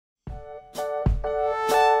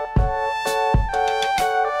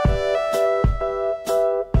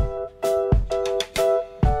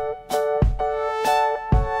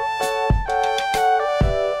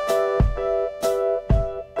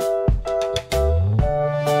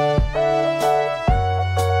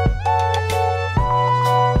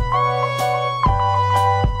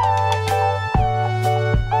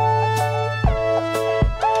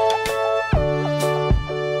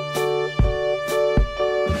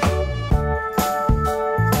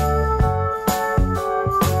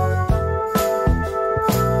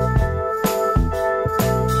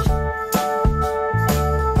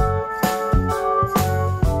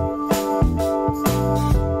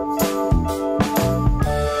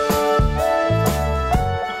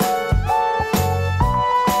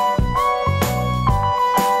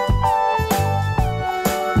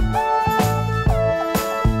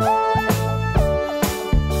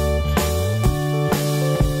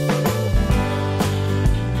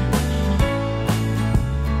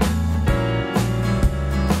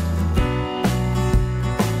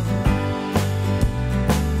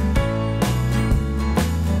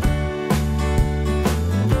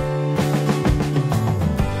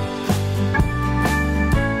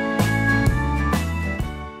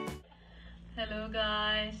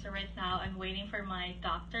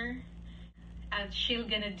she'll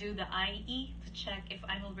gonna do the IE to check if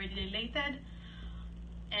I'm already dilated,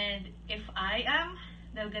 and if I am,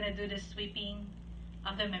 they're gonna do the sweeping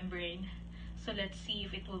of the membrane. So let's see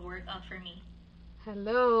if it will work out for me.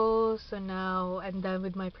 Hello, so now I'm done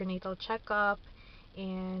with my prenatal checkup,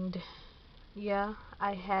 and yeah,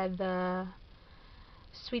 I had the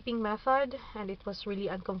sweeping method and it was really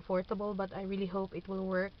uncomfortable, but I really hope it will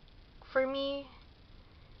work for me.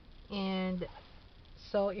 And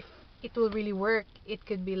so if it will really work, it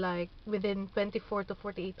could be like within 24 to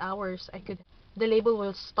 48 hours the label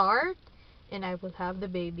will start and I will have the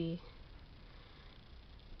baby.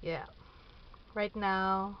 Yeah, right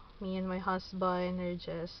now me and my husband are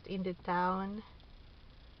just in the town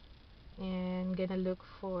and gonna look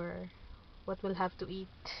for what we'll have to eat.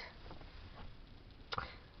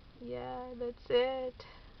 Yeah, that's it.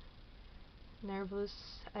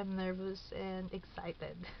 Nervous. I'm nervous and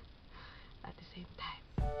excited at the same time.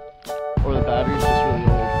 Or the battery's just really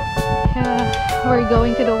old. Yeah, we're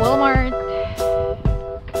going to the Walmart.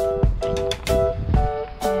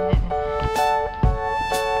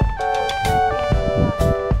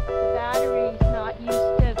 The battery's not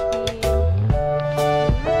used to being...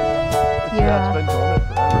 Yeah, it's been dormant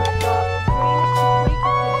forever.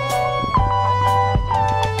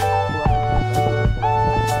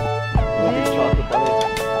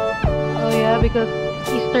 Oh yeah, because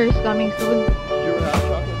Easter is coming soon. Did you ever have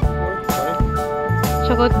chocolate before? Sorry?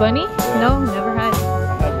 Chocolate bunny? Yeah. No, never had. I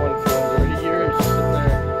had one for 30 years, just sitting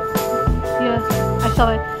there. Yeah, I saw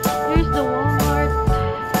it. Here's the Walmart.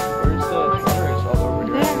 Where's the strawberries all over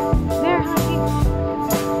here? There, honey.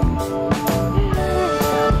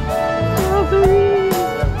 Strawberries.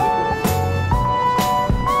 That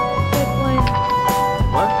one.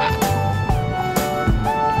 What?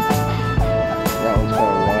 That one's kind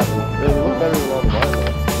of rotten. It looked better than all the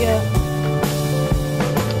ones. Yeah.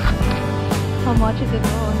 How much is it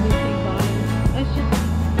all on this thing bottom? It's just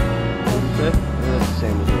It's the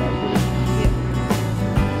same as the last one.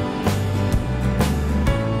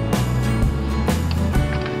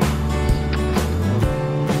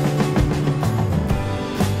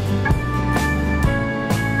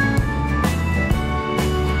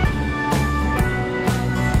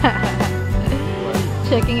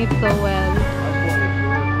 checking it so well.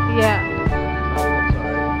 Yeah.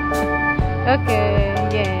 Okay.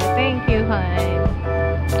 Yeah. Thank you, hon.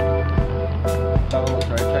 That one looks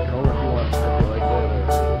right. Check it over if you want. If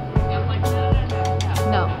you like it.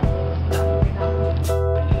 No.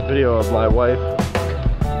 Video of my wife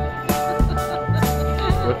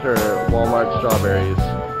with her Walmart strawberries.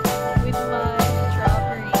 With my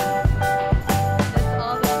strawberries. That's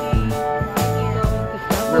all the way here going to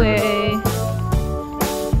Subway.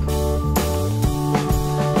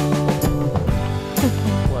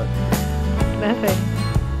 What? Nothing.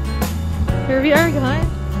 Here we are, guys.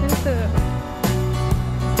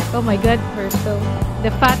 Oh my god, we're so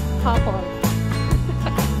the fat couple.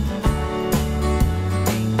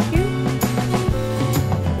 Thank you.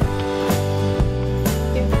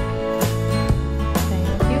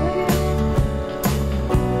 Thank you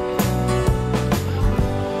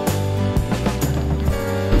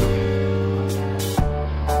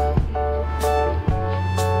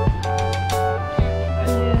Can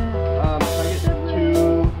I get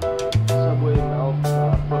 2 Subway milk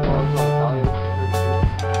footlongs on Italian?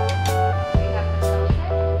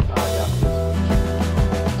 Yeah, please.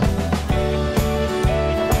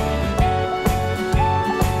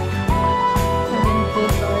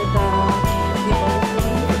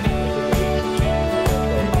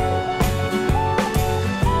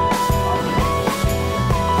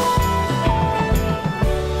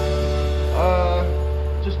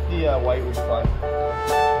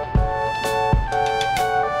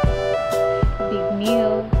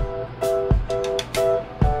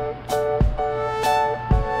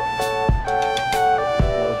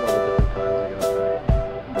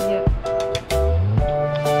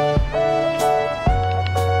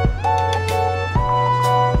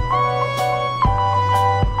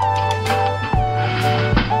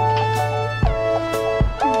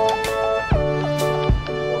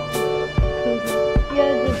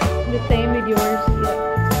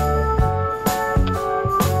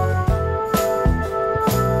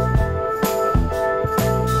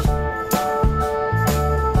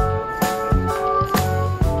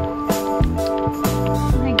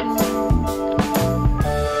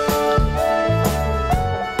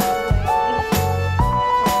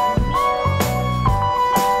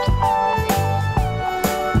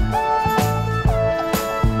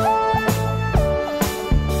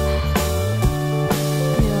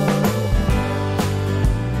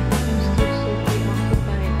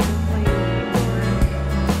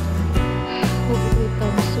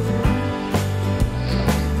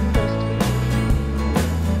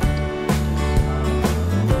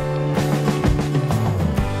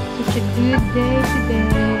 day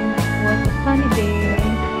today was a sunny day,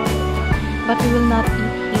 but we will not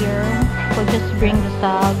eat here. We'll just bring the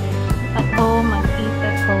subs at home and eat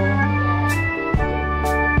at home.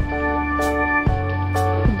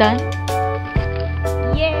 Done?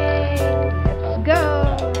 Yay! Let's go!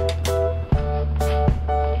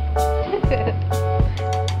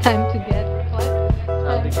 Time to get what?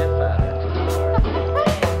 Time to get fatter.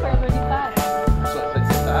 We're already fat. So it's like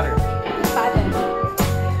get fatter. Fatted.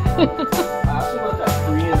 I also want that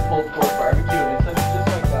Korean pulled pork barbecue. It's just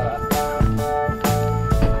like barbecue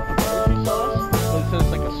sauce. It's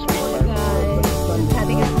like a sweet barbecue. But it's Guys,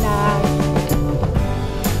 having a snack.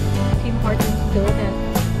 Tim Hortons donut.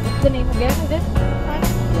 What's the name again of this?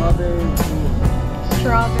 strawberry.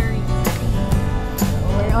 Strawberry.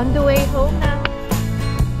 We're on the way home now.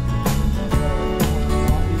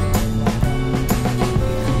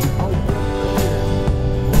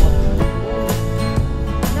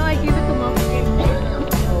 No, I gave it to Mom.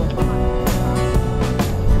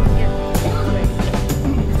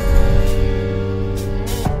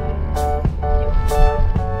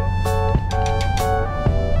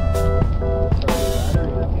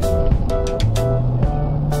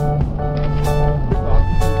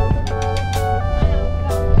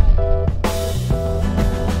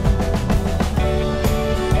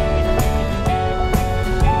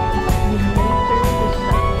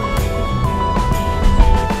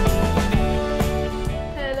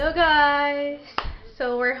 Hello guys!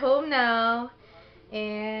 So we're home now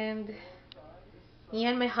and me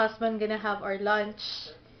and my husband gonna have our lunch.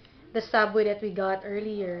 The Subway that we got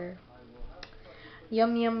earlier.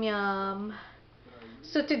 Yum yum yum.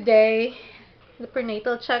 So today the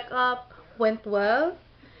prenatal checkup went well.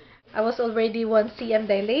 I was already 1 cm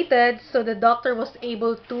dilated, so the doctor was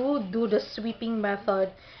able to do the sweeping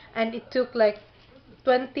method, and it took like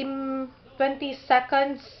 20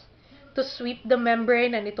 seconds to sweep the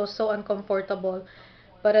membrane, and it was so uncomfortable,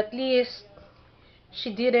 but at least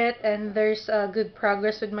she did it, and there's good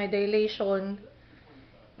progress with my dilation,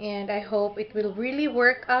 and I hope it will really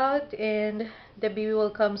work out and the baby will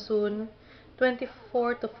come soon,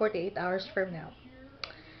 24 to 48 hours from now.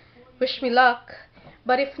 Wish me luck.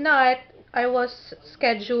 But if not, I was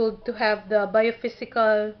scheduled to have the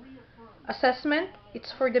biophysical assessment.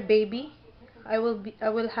 It's for the baby. I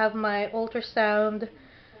will have my ultrasound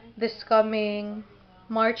this coming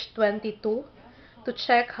March 22 to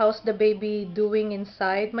check how's the baby doing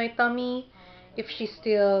inside my tummy, if she's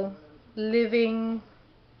still living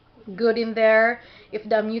good in there, if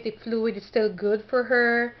the amniotic fluid is still good for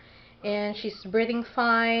her and she's breathing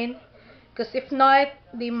fine. Because if not,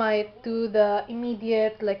 they might do the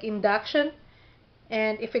immediate like induction,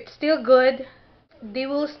 and if it's still good, they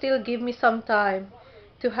will still give me some time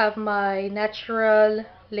to have my natural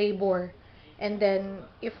labor, and then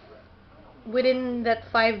if within that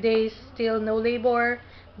 5 days still no labor,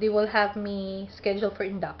 they will have me scheduled for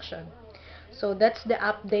induction. So that's the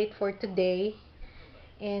update for today,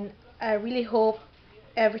 and I really hope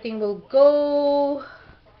everything will go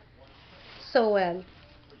so well.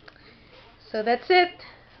 So that's it.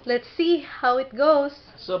 Let's see how it goes.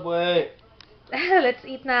 Subway. Let's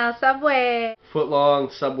eat now. Subway. Foot long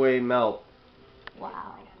Subway melt.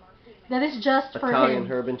 Wow. That is just for Italian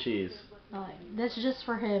him. herb and cheese. Okay, that's just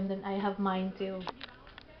for him. Then I have mine too.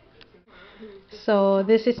 So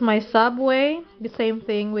this is my Subway. The same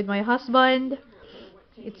thing with my husband.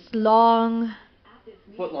 It's long,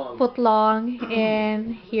 Foot long.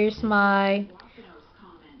 and here's my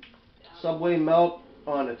Subway melt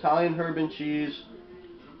on Italian herb and cheese.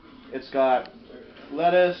 It's got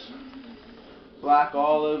lettuce, black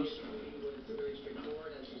olives,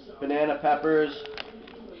 banana peppers,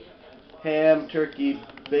 ham, turkey,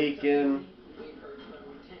 bacon,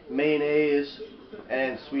 mayonnaise,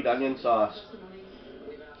 and sweet onion sauce.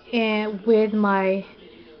 and with my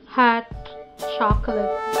hot chocolate,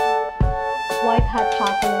 white hot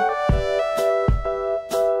chocolate.